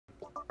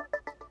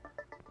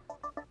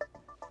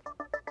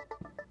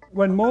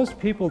When most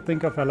people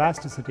think of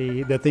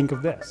elasticity, they think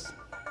of this.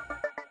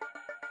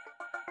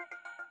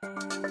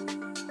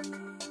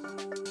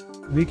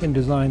 We can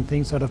design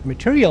things out of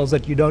materials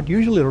that you don't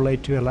usually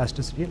relate to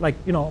elasticity, like,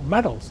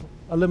 metals,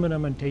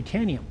 aluminum and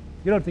titanium.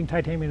 You don't think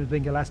titanium is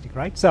being elastic,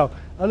 right? So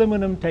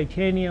aluminum,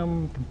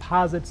 titanium,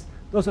 composites,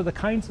 those are the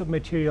kinds of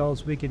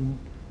materials we can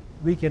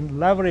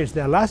leverage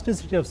the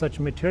elasticity of such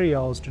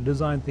materials to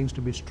design things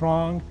to be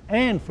strong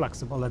and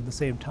flexible at the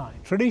same time.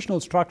 Traditional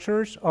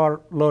structures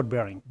are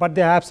load-bearing, but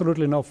they have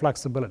absolutely no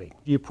flexibility.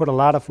 You put a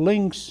lot of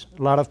links,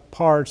 a lot of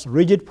parts,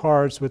 rigid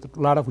parts with a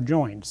lot of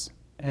joints,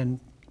 and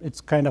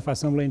it's kind of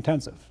assembly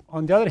intensive.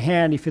 On the other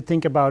hand, if you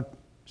think about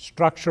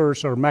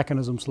structures or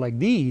mechanisms like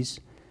these,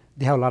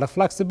 they have a lot of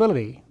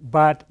flexibility,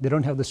 but they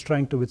don't have the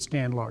strength to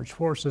withstand large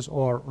forces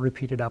or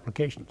repeated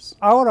applications.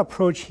 Our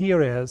approach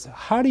here is,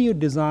 how do you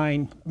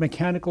design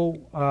mechanical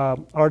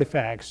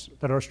artifacts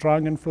that are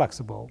strong and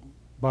flexible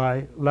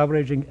by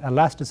leveraging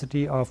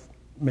elasticity of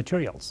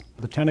materials?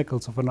 The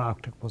tentacles of an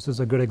octopus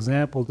is a good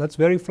example. That's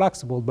very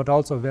flexible, but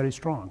also very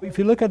strong. If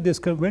you look at this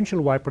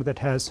windshield wiper that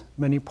has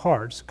many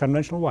parts,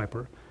 conventional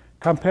wiper,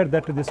 compare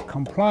that to this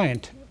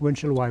compliant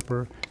windshield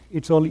wiper,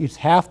 it's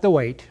half the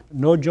weight,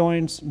 no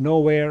joints, no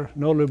wear,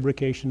 no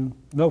lubrication,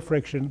 no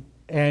friction,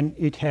 and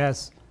it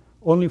has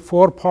only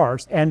 4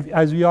 parts. And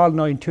as we all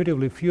know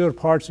intuitively, fewer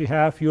parts you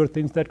have, fewer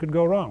things that could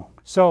go wrong.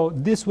 So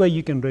this way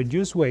you can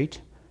reduce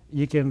weight,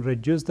 you can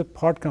reduce the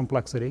part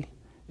complexity,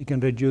 you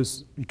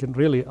can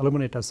really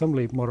eliminate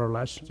assembly more or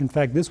less. In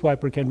fact, this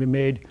wiper can be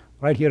made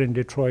right here in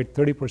Detroit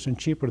 30%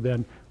 cheaper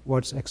than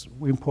what's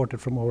imported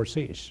from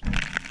overseas.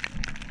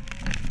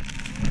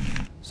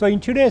 So in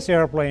today's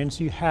airplanes,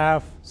 you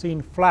have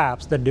seen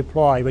flaps that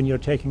deploy when you're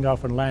taking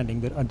off and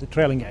landing at the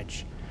trailing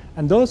edge.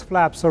 And those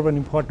flaps serve an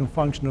important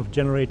function of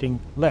generating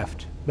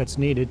lift that's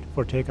needed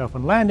for takeoff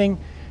and landing,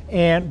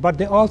 but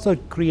they also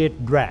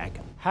create drag.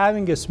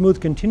 Having a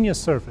smooth,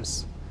 continuous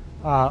surface,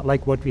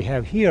 like what we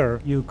have here,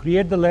 you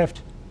create the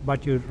lift,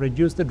 but you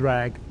reduce the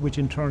drag, which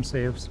in turn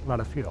saves a lot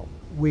of fuel.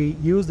 We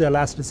use the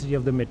elasticity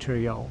of the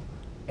material,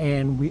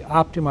 and we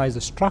optimize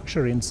the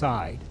structure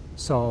inside,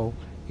 so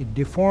it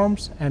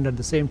deforms, and at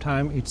the same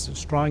time, it's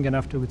strong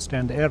enough to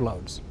withstand the air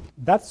loads.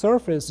 That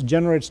surface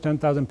generates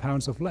 10,000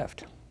 pounds of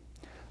lift.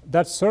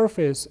 That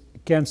surface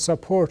can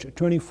support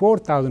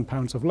 24,000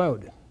 pounds of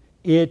load.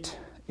 It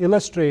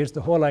illustrates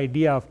the whole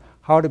idea of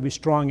how to be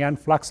strong and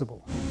flexible.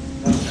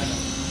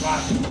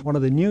 One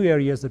of the new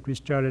areas that we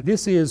started,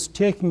 this is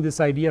taking this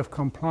idea of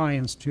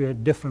compliance to a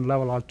different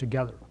level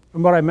altogether.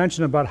 Remember I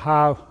mentioned about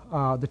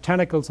how the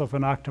tentacles of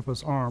an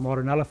octopus arm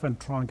or an elephant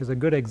trunk is a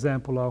good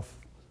example of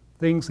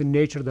things in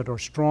nature that are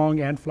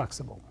strong and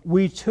flexible.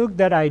 We took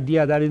that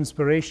idea, that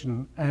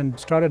inspiration, and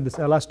started this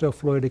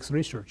elastofluidics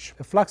research.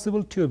 A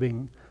flexible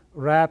tubing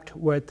wrapped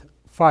with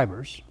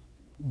fibers.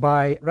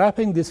 By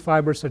wrapping these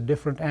fibers at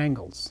different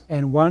angles,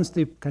 and once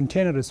the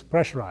container is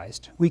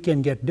pressurized, we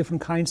can get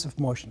different kinds of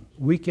motion.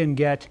 We can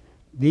get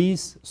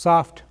these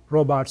soft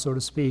robots, so to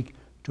speak,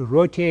 to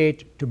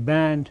rotate, to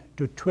bend,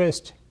 to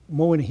twist,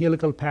 move in a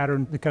helical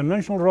pattern. The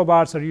conventional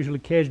robots are usually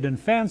caged and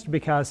fenced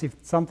because if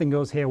something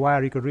goes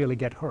haywire, you could really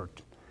get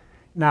hurt.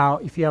 Now,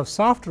 if you have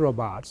soft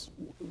robots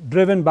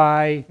driven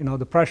by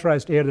the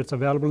pressurized air that's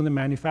available in the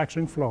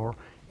manufacturing floor,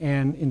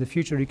 and in the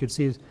future you could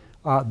see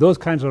those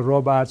kinds of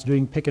robots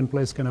doing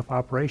pick-and-place kind of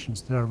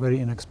operations that are very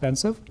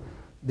inexpensive,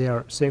 they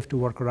are safe to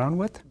work around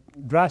with,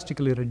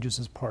 drastically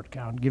reduces part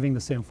count, giving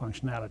the same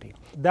functionality.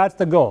 That's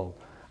the goal,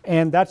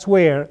 and that's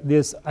where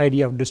this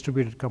idea of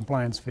distributed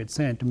compliance fits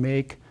in, to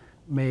make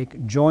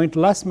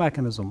joint-less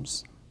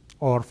mechanisms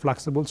or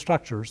flexible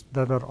structures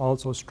that are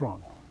also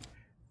strong.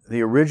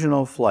 The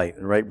original flight,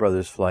 the Wright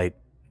Brothers flight,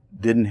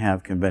 didn't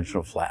have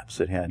conventional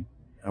flaps. It had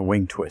a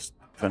wing twist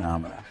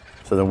phenomena.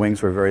 So the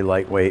wings were very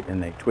lightweight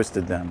and they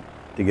twisted them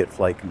to get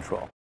flight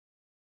control.